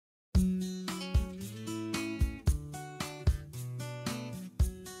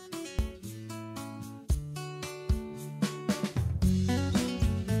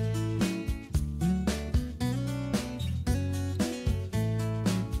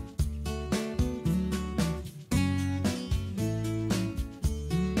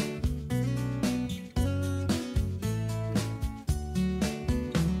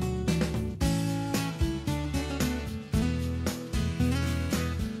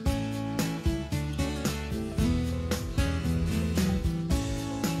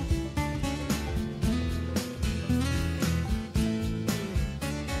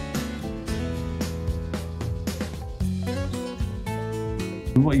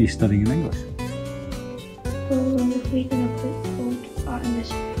And what are you studying in English? Well, I'm reading a book called Art in This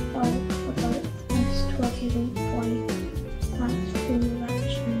about this 12-year-old boy that's full of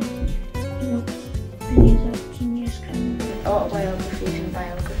action, and he's a genius kind of. Autobiographies and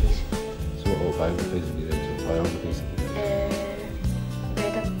biographies. So what autobiographies have you read? So biographies?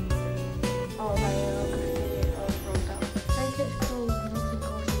 Read an autobiography of Rhoda. I think it's called Nothing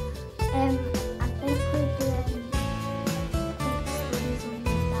Gossip. I think we're doing stories on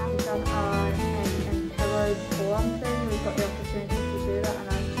the We've done our empowered poem thing. We got the opportunity to do that and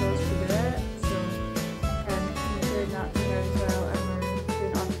I chose to do it. So we're doing that here as well, and we're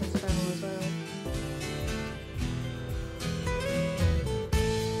doing artist film as well.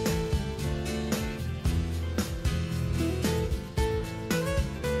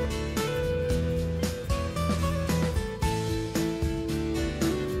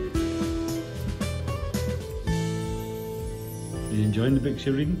 Are you enjoying the books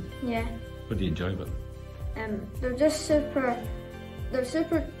you're reading? Yeah. What do you enjoy about them? They're just super,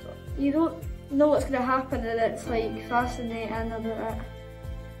 you don't know what's going to happen and it's like fascinating about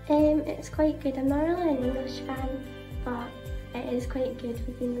it. It's quite good. I'm not really an English fan, but it is quite good.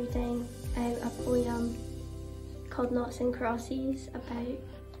 We've been reading a poem called Noughts and Crosses about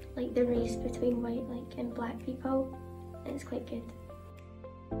like the race between white and black people. It's quite good.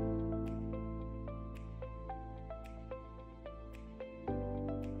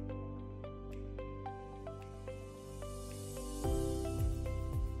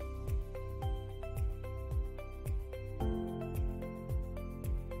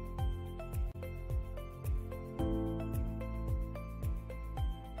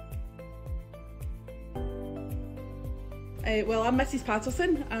 Well, I'm Mrs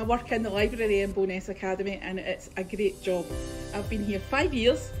Patterson. I work in the library in Bowness Academy and it's a great job. I've been here 5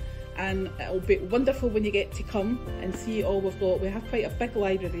 years and it'll be wonderful when you get to come and see all we've got. We have quite a big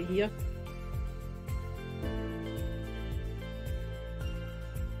library here.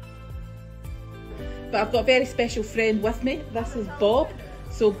 But I've got a very special friend with me. This is Bob.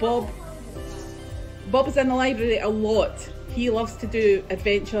 So Bob is in the library a lot. He loves to do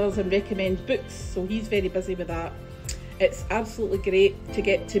adventures and recommend books, so he's very busy with that. It's absolutely great to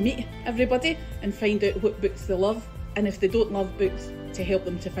get to meet everybody and find out what books they love, and if they don't love books, to help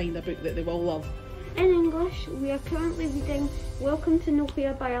them to find a book that they will love. In English, we are currently reading Welcome to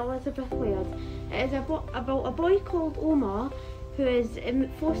Nowhere by Elizabeth Laird. It is about a boy called Omar who is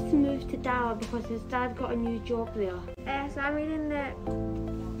forced to move to Dara because his dad got a new job there. So I'm reading the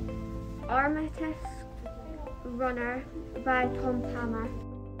Armistice Runner by Tom Palmer.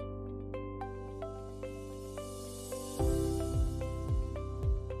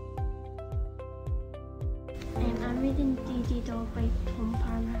 I'm reading DD Dog by Tom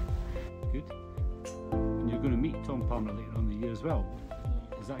Palmer. Good. And you're going to meet Tom Palmer later on in the year as well?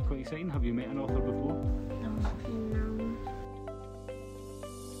 Yeah. Is that quite exciting? Have you met an author before? No.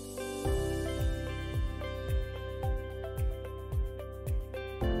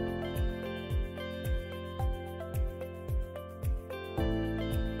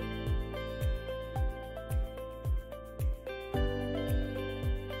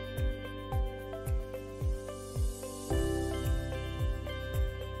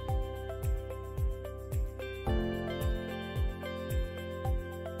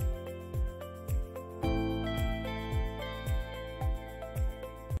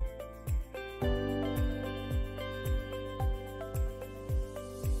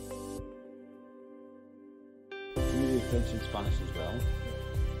 French and Spanish as well.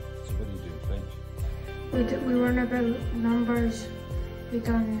 So what do you do in French? We learn about numbers, we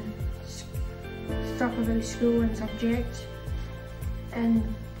done stuff about school and subjects, and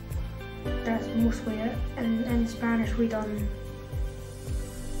that's mostly it. And in Spanish we're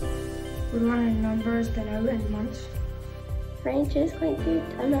learning numbers then out in months. French is quite good.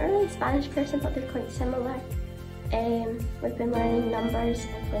 I'm not really a Spanish person, but they're quite similar. We've been learning numbers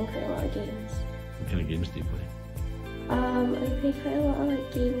and playing quite a lot of games. What kind of games do you play? We play quite a lot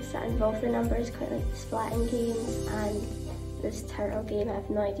of games that involve the numbers, quite like the splatting games and this turtle game. I have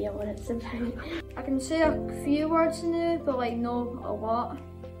no idea what it's about. I can say a few words now, but like not a lot.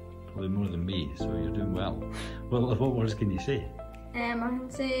 Probably more than me, so you're doing well. Well, what words can you say? I can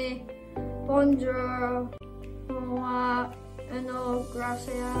say bonjour, hola, uno,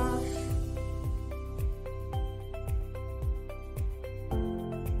 gracias.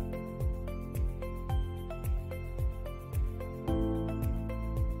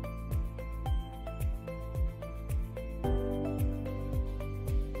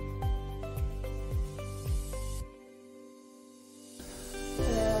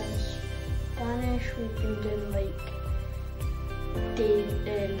 Spanish we've been doing like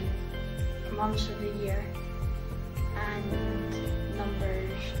months of the year, and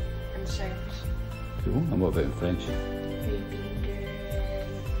numbers and sounds. Cool. And what about in French? We've been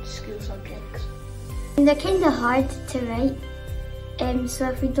doing school subjects. They're kind of hard to write, so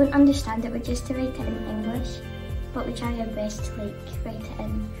if we don't understand it, we're just to write it in English, but we try our best to write it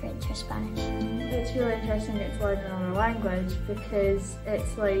in French or Spanish. It's really interesting getting to learn another language because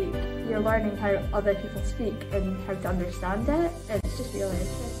it's like you're learning how other people speak and how to understand it, and it's just really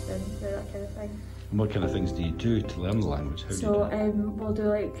interesting, that kind of thing. And what kind of things do you do to learn the language? How do you do it? We'll do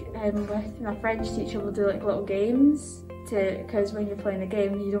with my French teacher, we'll do little games because when you're playing a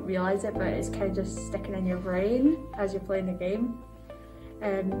game you don't realise it, but it's kind of just sticking in your brain as you're playing the game.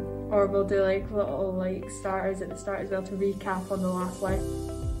 Or we'll do little starters at the start as well to recap on the last lesson.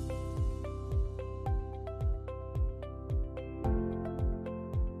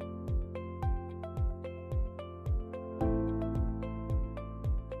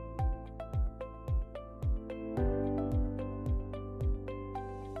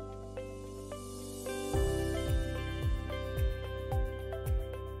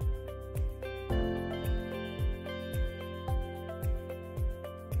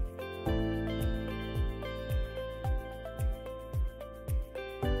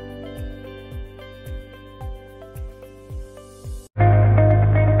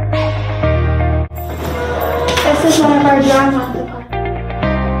 This is one of our drama departments.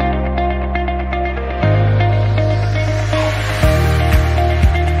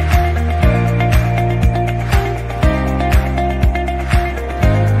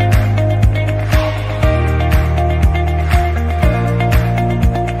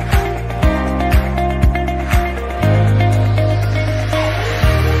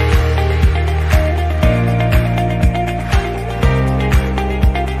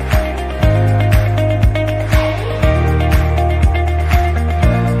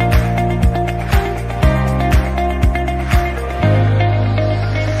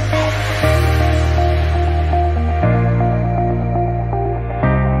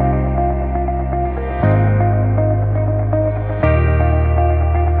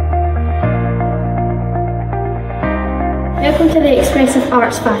 Welcome to the Expressive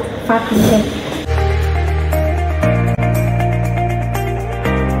Arts faculty.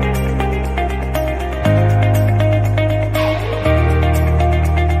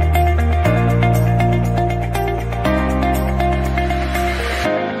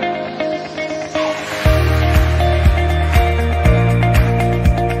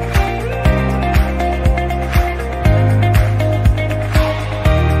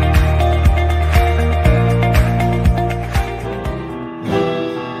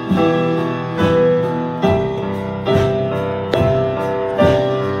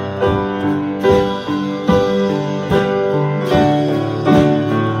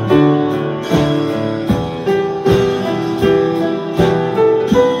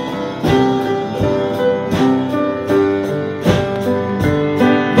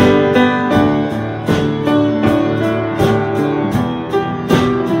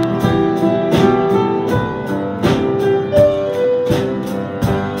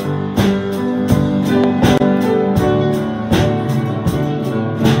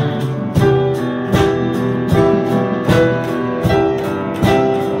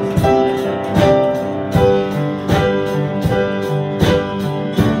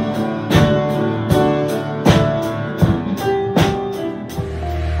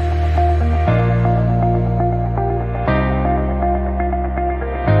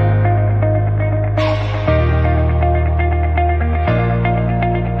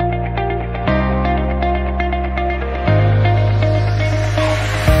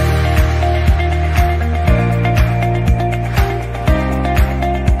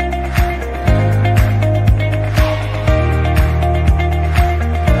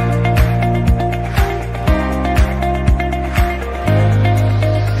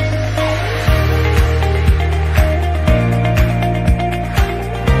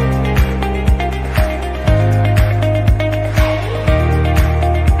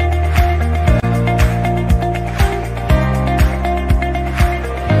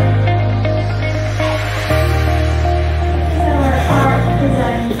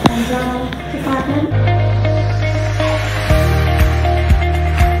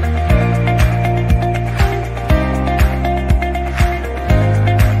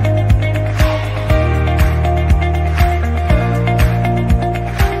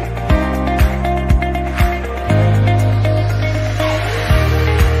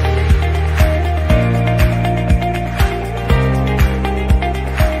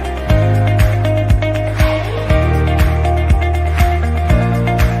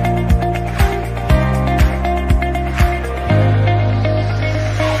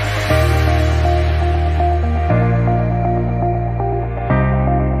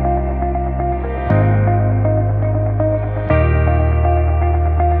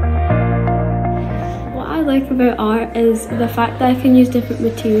 like about art is the fact that I can use different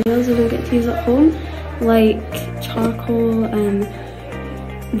materials I don't get to use at home, like charcoal and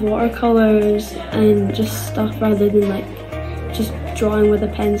watercolours and just stuff, rather than like just drawing with a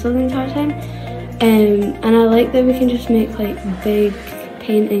pencil the entire time. And I like that we can just make like big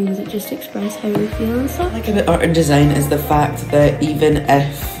paintings that just express how we feel and stuff. What I like about art and design is the fact that even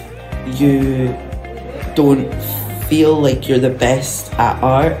if you don't feel like you're the best at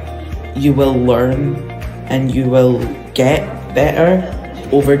art, you will learn and you will get better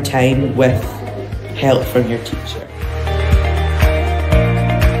over time with help from your teacher.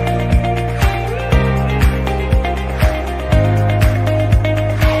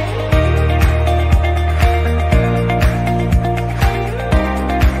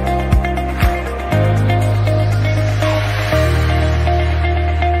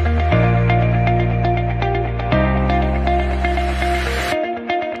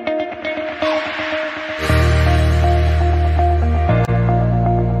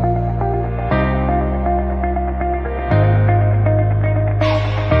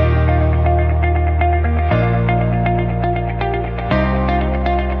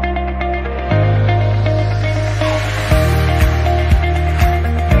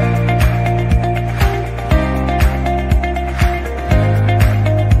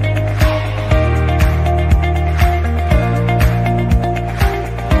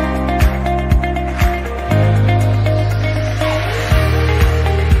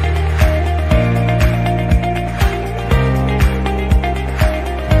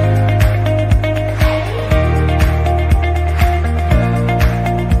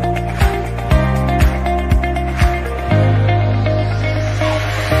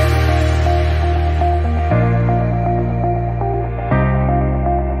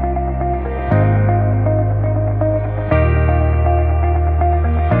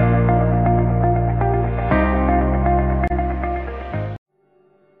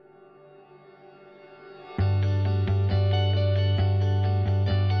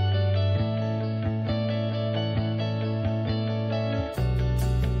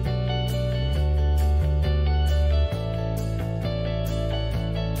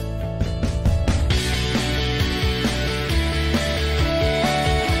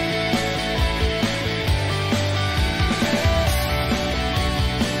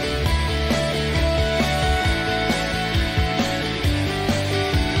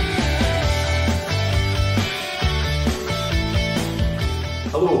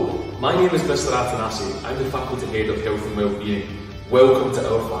 Hello, my name is Mr. Atanasi. I'm the Faculty Head of Health and Wellbeing. Welcome to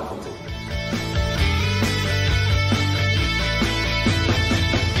our faculty.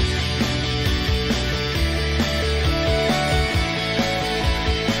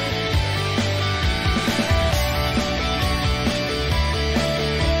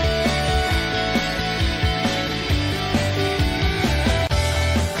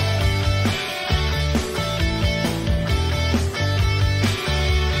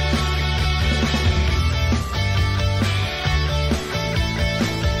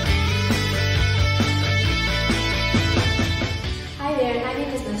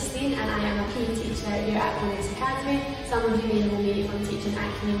 Some of you may know me from teaching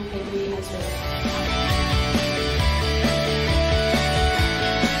acting and primary as well.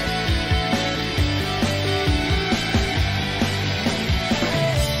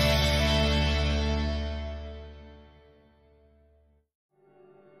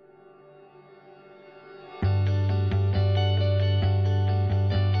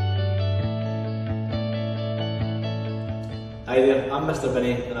 Hi there, I'm Mr.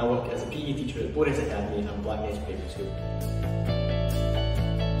 Binney and I work as a PE teacher at Boris Academy and Blackness Primary School.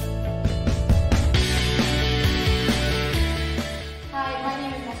 Hi, my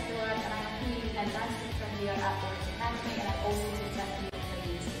name is Miss Flora and I'm a PE and dance teacher here at Boris Academy, and I also teach secondary and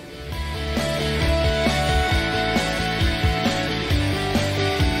primary school.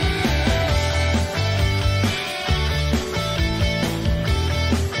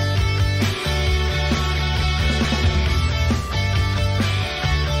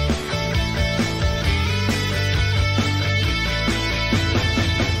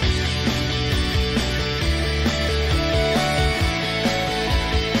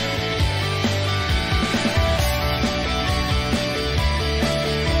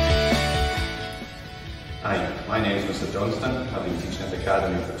 Hi, my name is Mr. Johnston. I've been teaching at the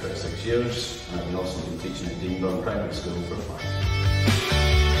Academy for 26 years and I've also been teaching at Deanburn Primary School for 5.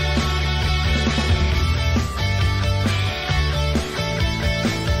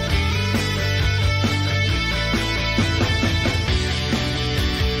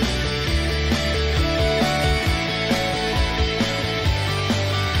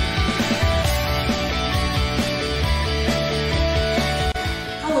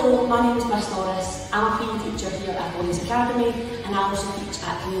 Boys Academy, and I also teach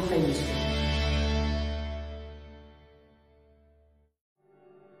at Hill Primary School.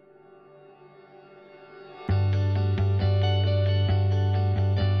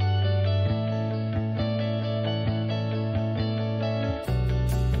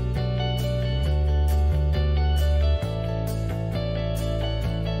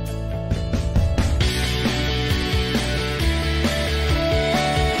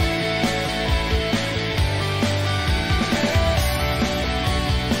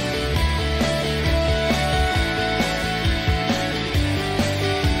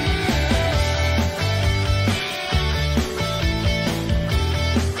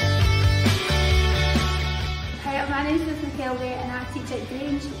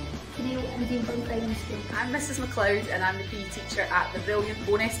 I'm Mrs McLeod and I'm the PE teacher at the brilliant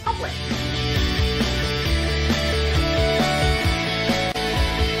Bonus Public.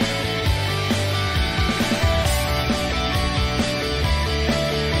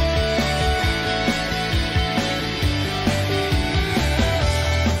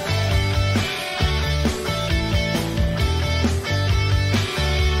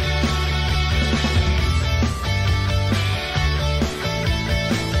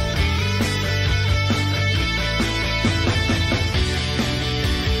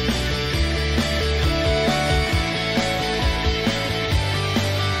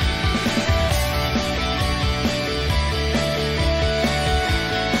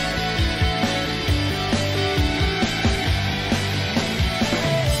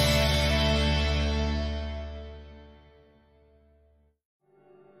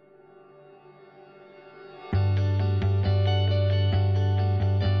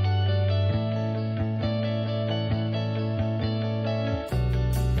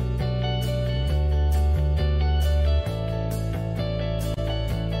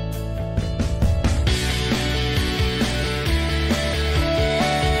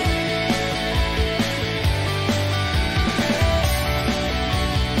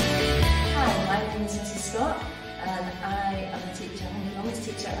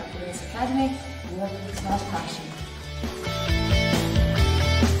 Teacher at Boys Academy and work with a large passion.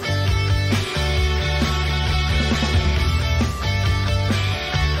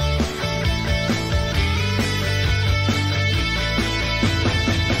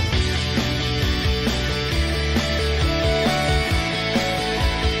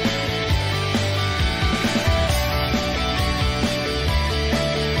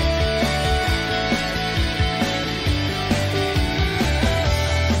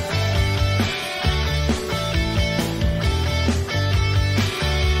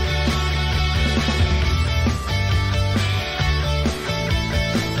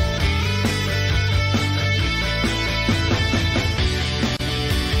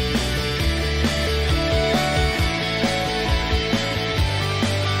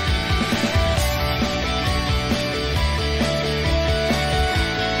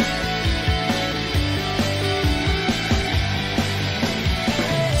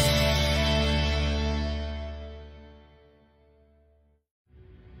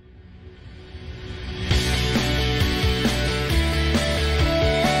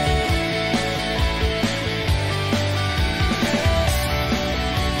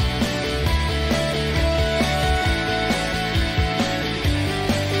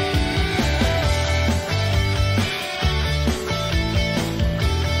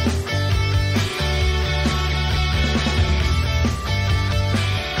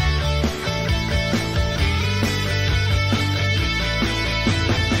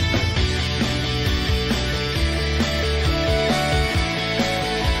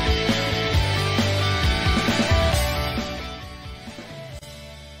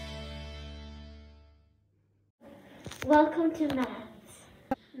 Welcome to Maths.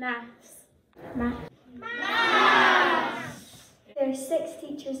 Maths. There are 6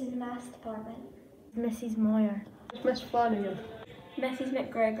 teachers in the Maths department. Mrs. Moyer. Miss Flanagan. Mrs.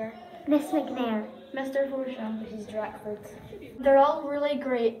 McGregor. Miss McNair. Mr. Horsham. Mrs. Drakford. They're all really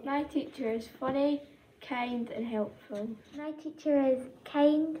great. My teacher is funny, kind and helpful. My teacher is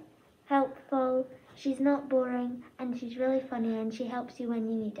kind, helpful, she's not boring, and she's really funny and she helps you when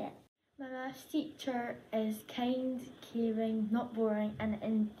you need it. My maths teacher is kind, caring, not boring and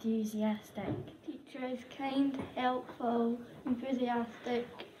enthusiastic. Teacher is kind, helpful, enthusiastic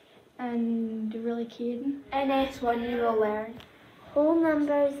and really caring. In S1 you will learn whole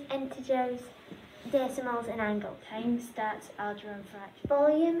numbers, integers, decimals and angles. Time, stats, algebra and fractions.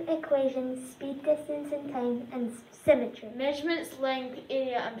 Volume, equations, speed, distance and time, and symmetry. Measurements, length,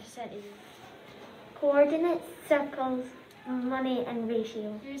 area and percentages. Coordinates, circles, money and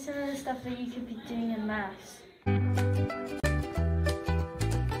ratios. Here's some of the stuff that you could be doing in maths.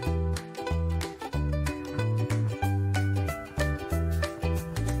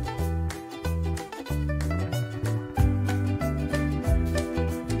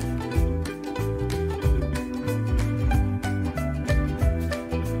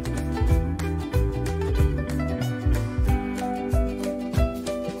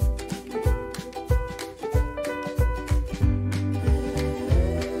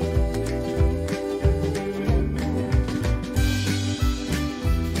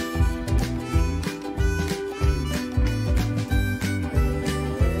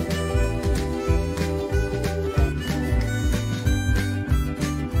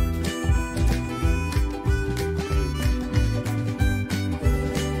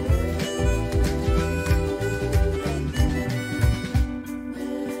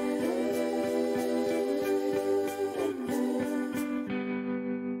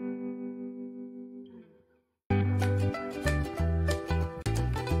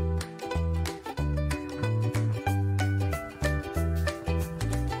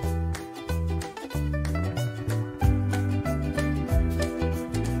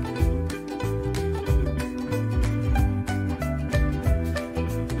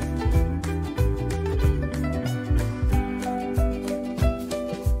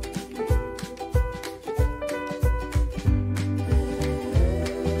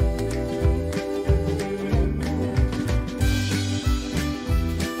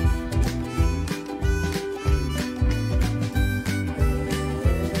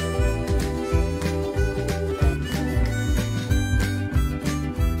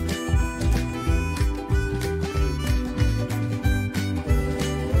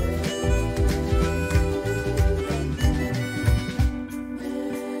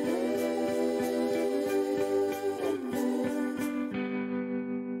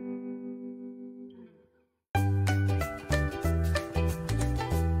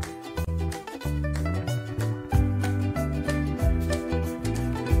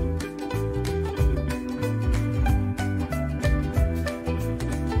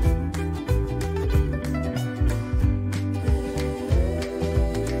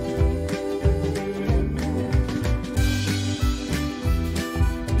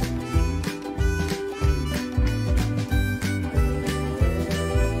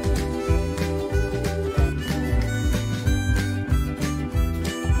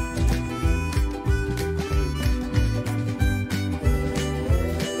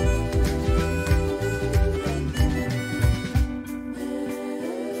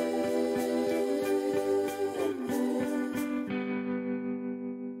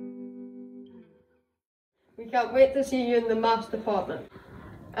 We can't wait to see you in the maths department.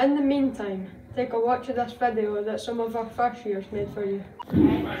 In the meantime, take a watch of this video that some of our first years made for you.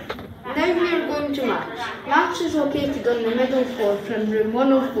 Now we are going to maths. Maths is located on the middle floor from room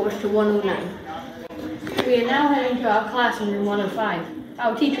 104 to 109. We are now heading to our class in room 105.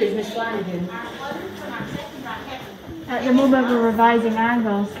 Our teacher is Miss Flanagan. At the moment we're revising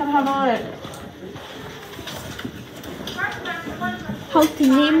angles. Come have a look. How to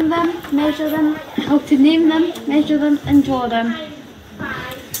name them, measure them, how to name them, measure them and draw them.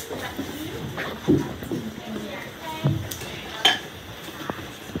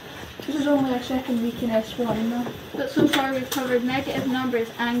 This is only our second week in S1 though. But so far we've covered negative numbers,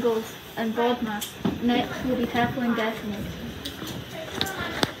 angles and BODMAS. Next we'll be tackling decimals.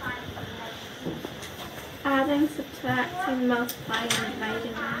 Adding, subtracting, multiplying and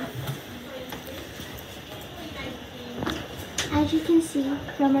dividing them. As you can see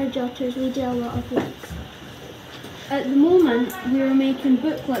from our jotters, we do a lot of works. At the moment, we are making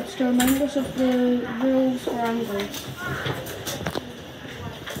booklets to remind us of the rules for angles.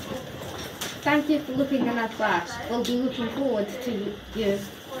 Thank you for looking in our class. We'll be looking forward to you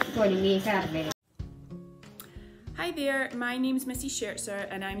joining the academy. Hi there, my name's Mrs Schertzer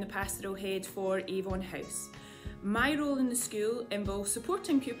and I'm the Pastoral Head for Avon House. My role in the school involves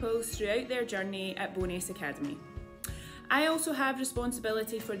supporting pupils throughout their journey at Bowness Academy. I also have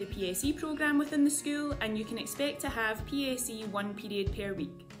responsibility for the PSE programme within the school, and you can expect to have PSE 1 period per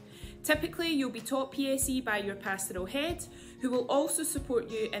week. Typically you'll be taught PSE by your pastoral head, who will also support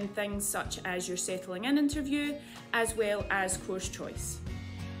you in things such as your settling in interview as well as course choice.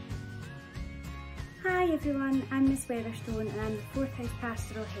 Hi everyone, I'm Miss Weatherstone and I'm the 4th House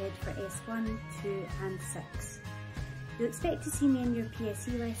Pastoral Head for S1, 2 and 6. You'll expect to see me in your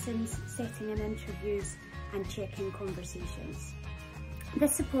PSE lessons, setting in interviews and checking conversations.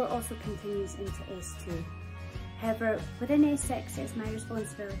 This support also continues into S2. However, within S6 it's my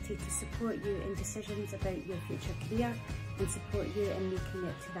responsibility to support you in decisions about your future career and support you in making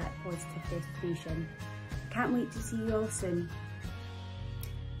it to that positive destination. can't wait to see you all soon.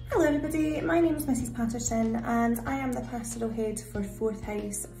 Hello everybody, my name is Mrs Patterson and I am the Pastoral Head for 4th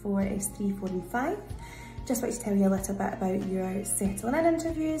House for S3, 4 and 5. Just want to tell you a little bit about your settling in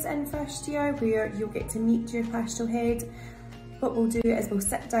interviews in first year where you'll get to meet your Pastoral Head. What we'll do is we'll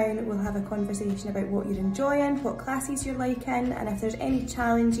sit down, we'll have a conversation about what you're enjoying, what classes you're liking, and if there's any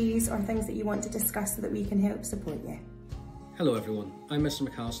challenges or things that you want to discuss so that we can help support you. Hello everyone, I'm Mr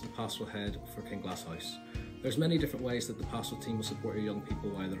McAllister, the Pastoral Head for Kinglass House. There's many different ways that the pastoral team will support your young people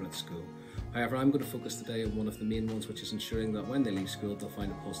while they're at school. However, I'm going to focus today on one of the main ones, which is ensuring that when they leave school they'll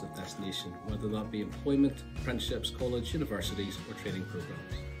find a positive destination, whether that be employment, apprenticeships, college, universities or training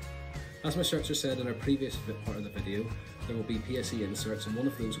programmes. As my searcher said in our previous part of the video, there will be PSE inserts and one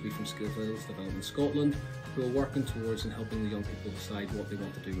of those will be from Skills Development Scotland, who are working towards and helping the young people decide what they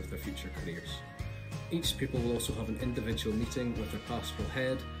want to do with their future careers. Each pupil will also have an individual meeting with their pastoral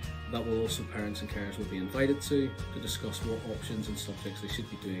head that will also parents and carers will be invited to discuss what options and subjects they should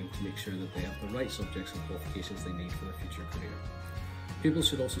be doing to make sure that they have the right subjects and qualifications they need for their future career. Pupils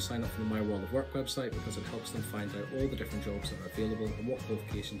should also sign up for the My World of Work website because it helps them find out all the different jobs that are available and what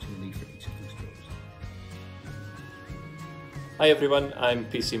qualifications you'll need for each of those jobs. Hi everyone, I'm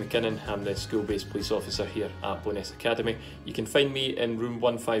PC McKinnon. I'm the school-based police officer here at Bowness Academy. You can find me in room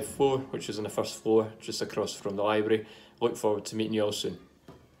 154, which is on the first floor, just across from the library. Look forward to meeting you all soon.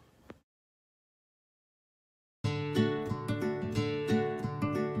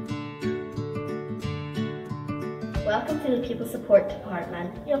 Welcome to the Pupil Support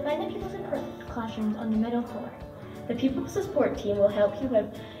Department. You'll find the Pupil Support classrooms on the middle floor. The Pupil Support team will help you with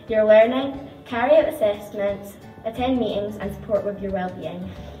your learning, carry out assessments, attend meetings and support with your well-being.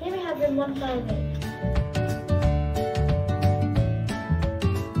 Here we have room 158.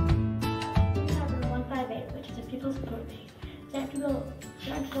 We have room 158, which is a pupil support base.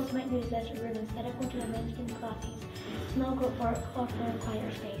 Certain pupils might use this room instead of going to the mainstream classes. Small group work often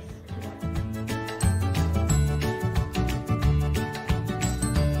requires space to work.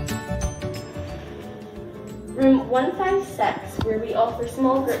 Room 156, where we offer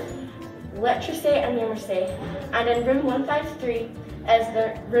small group literacy and numeracy, and in room 153 is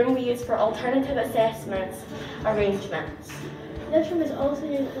the room we use for alternative assessments arrangements. This room is also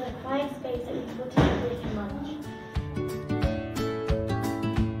used for a quiet space that you can go to for break and lunch.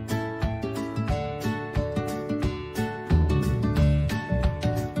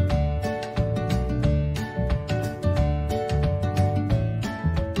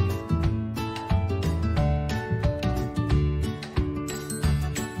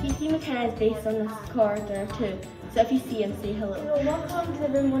 Is based on this corridor too, so if you see him, say hello. We will walk on to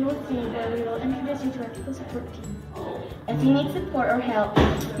room 103 where we will introduce you to our pupil support team. If you need support or help,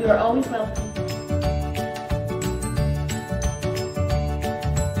 you are always welcome.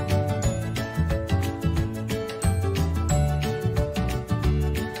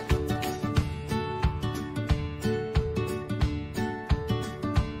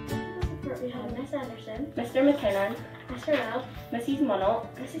 We have Miss Anderson, Mr McKinnon, Mr. Ralph, Mrs. Munnell,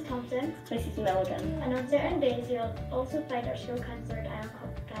 Mrs. Thompson, Mrs. Milligan. And on certain days you'll also find our school counsellor,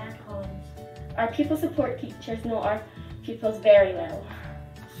 Diane Collins. Our pupil support teachers know our pupils very well.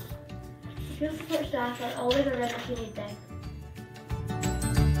 The pupil support staff are always around if you need them.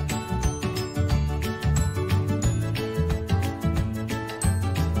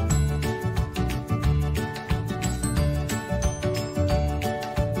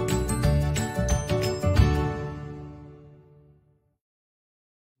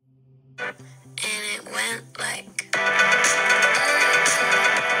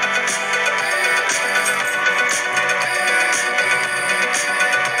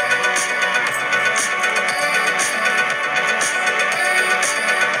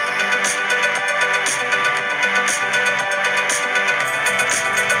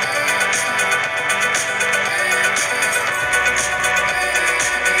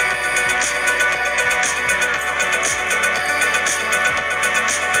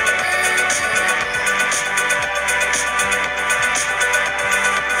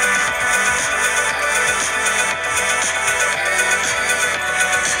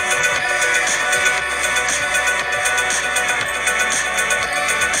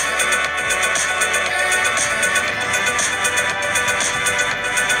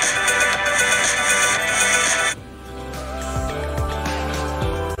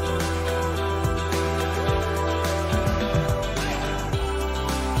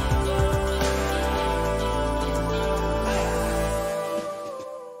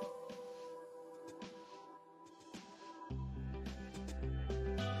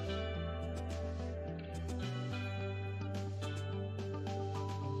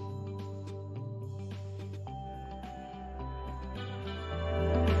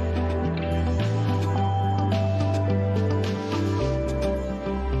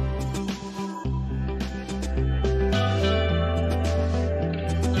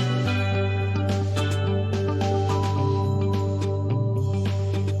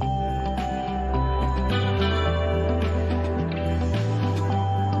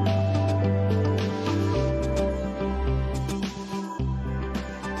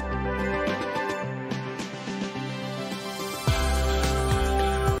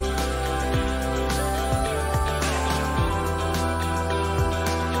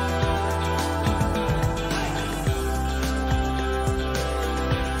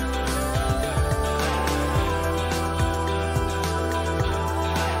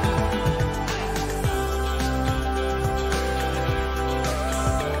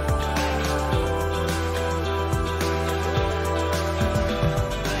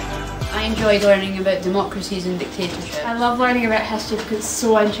 enjoyed learning about democracies and dictatorship. I love learning about history because it's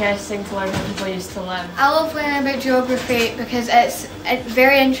so interesting to learn how people used to live. I love learning about geography because it's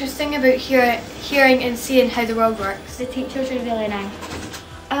very interesting about hearing and seeing how the world works. The teachers are really nice.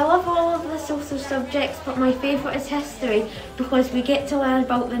 I love all of the social subjects, but my favourite is history because we get to learn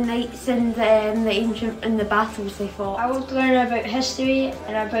about the knights and the ancient and the battles they fought. I love learning about history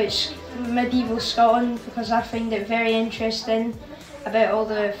and about medieval Scotland because I find it very interesting about all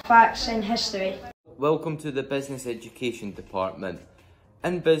the facts in history. Welcome to the Business Education Department.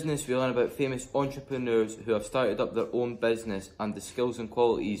 In business, we learn about famous entrepreneurs who have started up their own business and the skills and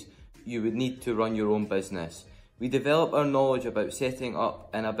qualities you would need to run your own business. We develop our knowledge about setting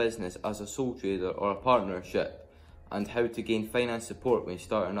up in a business as a sole trader or a partnership and how to gain finance support when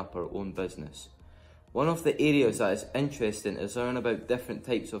starting up our own business. One of the areas that is interesting is learning about different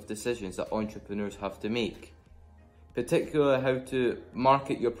types of decisions that entrepreneurs have to make. Particularly how to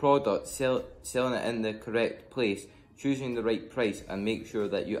market your product, selling it in the correct place, choosing the right price and make sure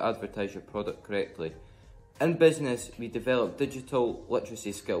that you advertise your product correctly. In business, we develop digital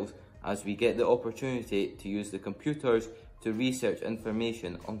literacy skills as we get the opportunity to use the computers to research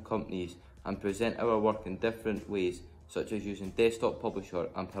information on companies and present our work in different ways, such as using Desktop Publisher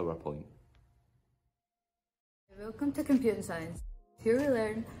and PowerPoint. Welcome to Computing Science. Here we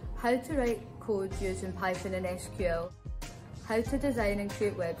learn how to write code using Python and SQL, how to design and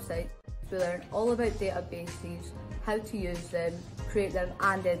create websites. We learn all about databases, how to use them, create them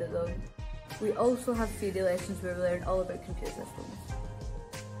and edit them. We also have theory lessons where we learn all about computer systems.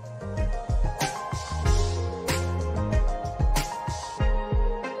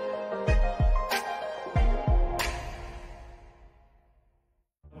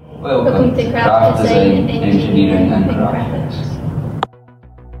 Welcome to Craft Design, Engineering and Graphics.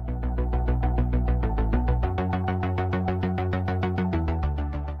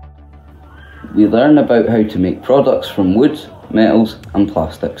 We learn about how to make products from wood, metals and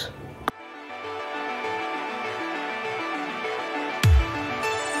plastics.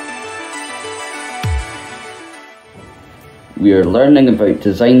 We are learning about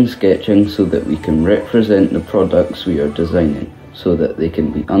design sketching so that we can represent the products we are designing, so that they can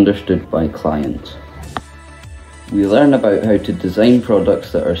be understood by clients. We learn about how to design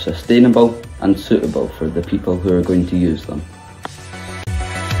products that are sustainable and suitable for the people who are going to use them.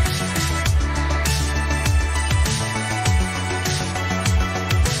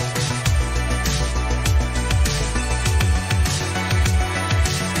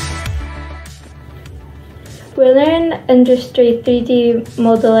 We learn industry 3D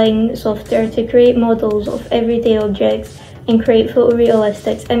modelling software to create models of everyday objects and create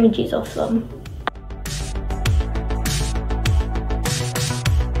photorealistic images of them.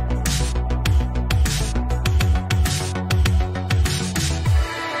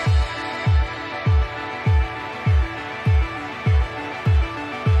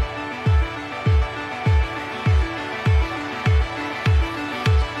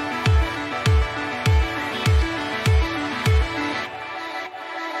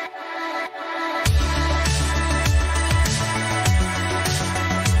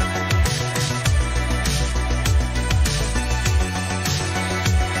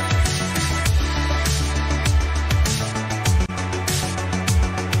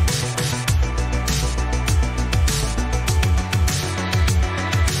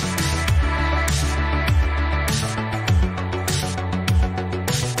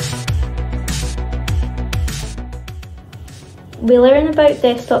 We learn about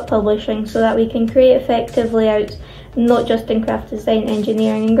desktop publishing so that we can create effective layouts, not just in craft design,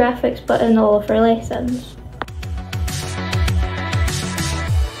 engineering and graphics, but in all of our lessons.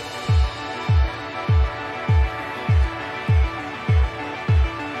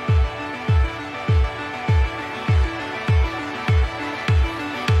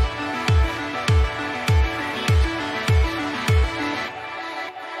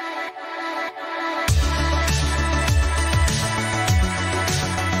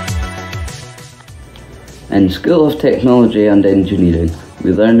 In School of Technology and Engineering,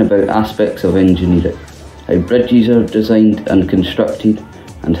 we learn about aspects of engineering, how bridges are designed and constructed,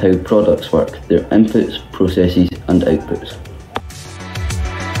 and how products work, their inputs, processes and outputs.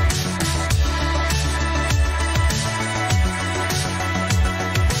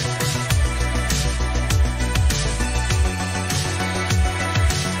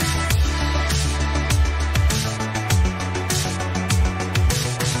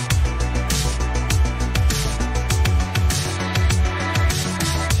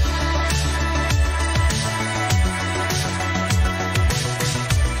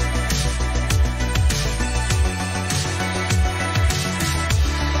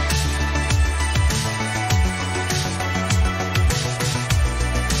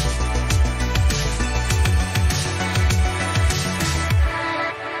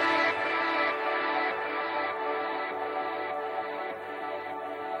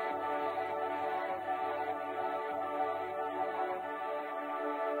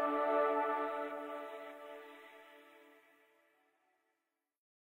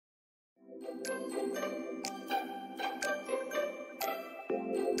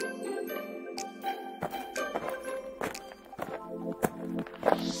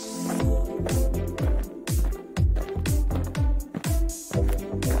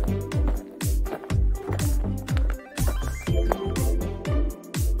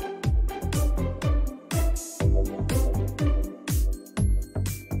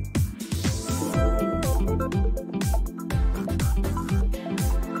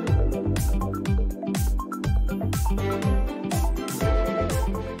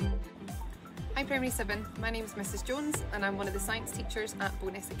 Hi Primary 7, my name is Mrs Jones and I'm one of the science teachers at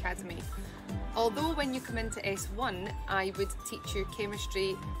Bonus Academy. Although when you come into S1 I would teach you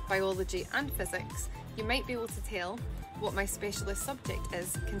chemistry, biology and physics, you might be able to tell what my specialist subject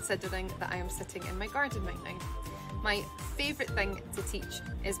is, considering that I am sitting in my garden right now. My favourite thing to teach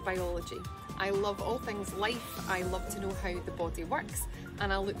is biology. I love all things life, I love to know how the body works,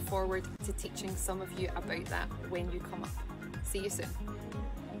 and I look forward to teaching some of you about that when you come up. See you soon.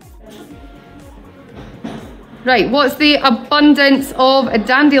 Right, what's the abundance of a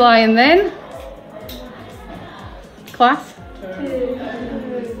dandelion then? Class?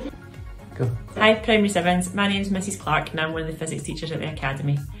 Hi Primary 7s, my name is Mrs Clark and I'm one of the physics teachers at the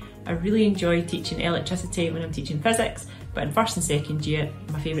Academy. I really enjoy teaching electricity when I'm teaching physics, but in first and second year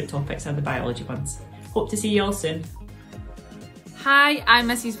my favourite topics are the biology ones. Hope to see you all soon. Hi, I'm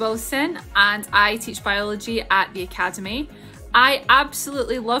Mrs Wilson and I teach biology at the Academy. I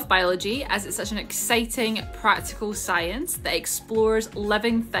absolutely love biology as it's such an exciting practical science that explores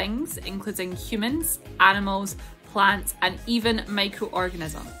living things including humans, animals, plants and even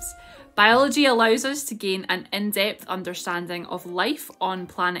microorganisms. Biology allows us to gain an in-depth understanding of life on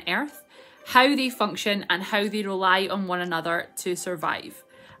planet Earth, how they function and how they rely on one another to survive.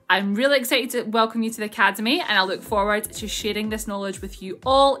 I'm really excited to welcome you to the Academy and I look forward to sharing this knowledge with you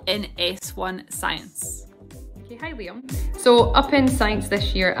all in S1 Science. Okay, hi Liam. So up in science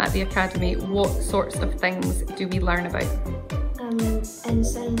this year at the Academy, what sorts of things do we learn about? In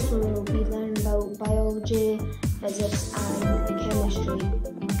science we'll be learning about biology, physics and chemistry.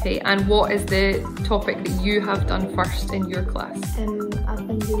 Okay, and what is the topic that you have done first in your class? I've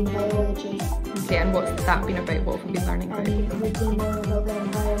been doing biology. Okay, and what's that been about? What have we been learning about? We've been learning about the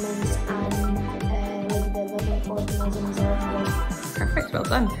environment and like the living organisms around us. Perfect, well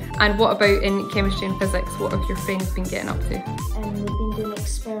done. And what about in chemistry and physics? What have your friends been getting up to? We've been doing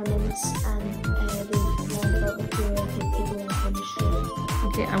experiments and we've learned about the periodic table in chemistry.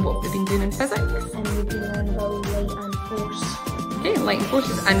 Okay, and what have they been doing in physics? We've been learning about light and force. Okay, light and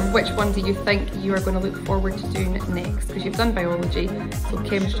forces. And which one do you think you are going to look forward to doing next? Because you've done biology, so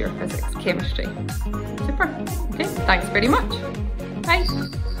chemistry or physics? Chemistry. Super. Okay, thanks very much. Bye.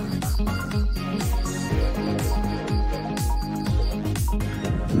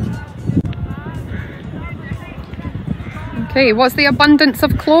 Okay, what's the abundance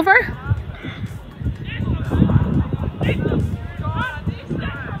of clover?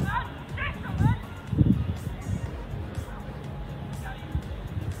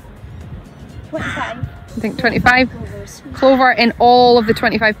 I think 25. Clover in all of the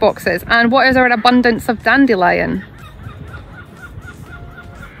 25 boxes. And what is our abundance of dandelion?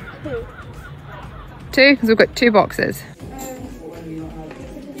 2, because we've got 2 boxes.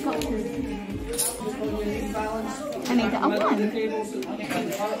 I made it a 1.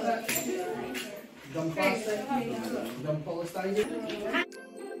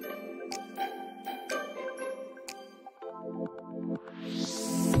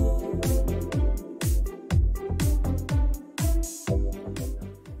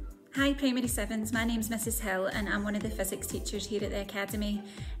 Hi Primary 7s, my name's Mrs Hill and I'm one of the physics teachers here at the Academy.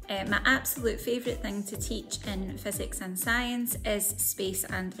 My absolute favourite thing to teach in physics and science is space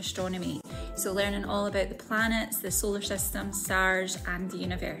and astronomy. So learning all about the planets, the solar system, stars and the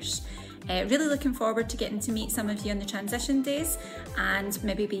universe. Really looking forward to getting to meet some of you on the transition days and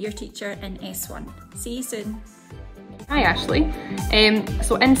maybe be your teacher in S1. See you soon. Hi Ashley.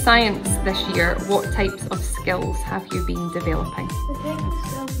 So in science this year, what types of skills have you been developing? The types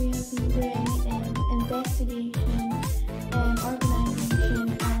of skills we have been doing investigation,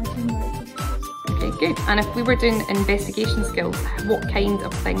 organisation and numerical skills. Okay, good. And if we were doing investigation skills, what kind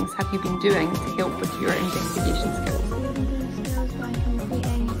of things have you been doing to help with your investigation skills? We've been doing skills by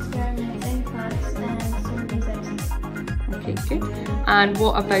completing experiments in class and surveys outside. Okay, good. And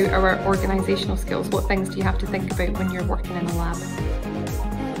what about our organisational skills? What things do you have to think about when you're working in a lab? We have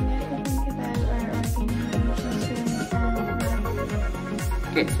to think about our organisational skills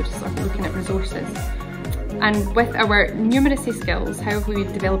and Good, so just sort of looking at resources. And with our numeracy skills, how have we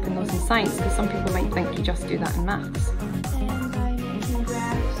been developing those in science? Because some people might think you just do that in maths. by making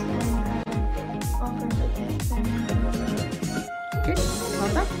graphs and Good.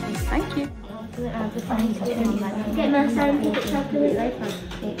 Well done. Thank you. Get my son to get chocolate.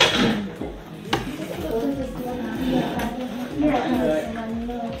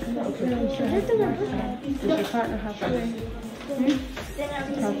 Does your partner have calculator?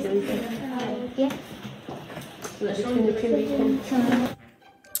 Yeah. So between the two we can...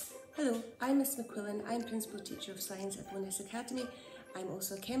 Hello, I'm Miss McQuillan. I'm Principal Teacher of Science at Bowness Academy. I'm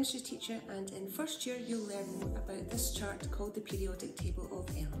also a chemistry teacher, and in first year you'll learn more about this chart called the periodic table of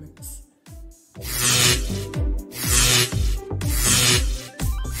elements.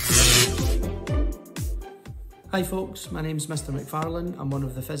 Hi folks, my name's Mr McFarlane. I'm one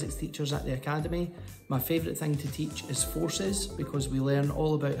of the physics teachers at the Academy. My favourite thing to teach is forces because we learn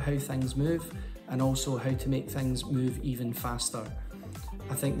all about how things move and also how to make things move even faster.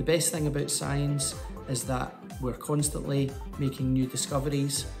 I think the best thing about science is that we're constantly making new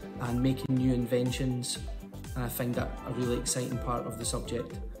discoveries and making new inventions, and I find that a really exciting part of the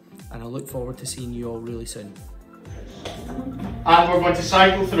subject, and I look forward to seeing you all really soon. And we're going to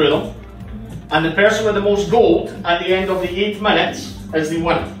cycle through them, and the person with the most gold at the end of the 8 minutes is the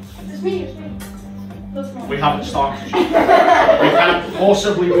winner. It's me. We haven't started. We can't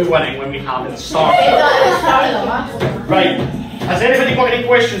possibly be winning when we haven't started. Right, has anybody got any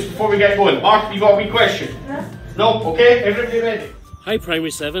questions before we get going? Mark, you got a wee question? No? Okay, everybody ready? Hi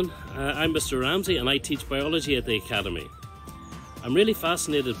Primary 7, I'm Mr Ramsey and I teach biology at the Academy. I'm really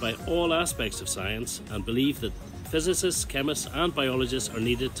fascinated by all aspects of science and believe that physicists, chemists and biologists are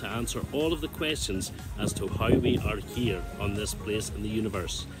needed to answer all of the questions as to how we are here on this place in the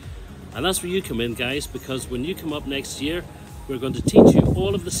universe. And that's where you come in, guys, because when you come up next year, we're going to teach you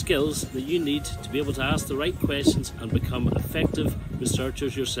all of the skills that you need to be able to ask the right questions and become effective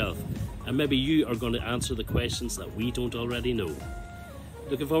researchers yourself. And maybe you are going to answer the questions that we don't already know.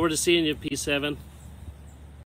 Looking forward to seeing you, P7.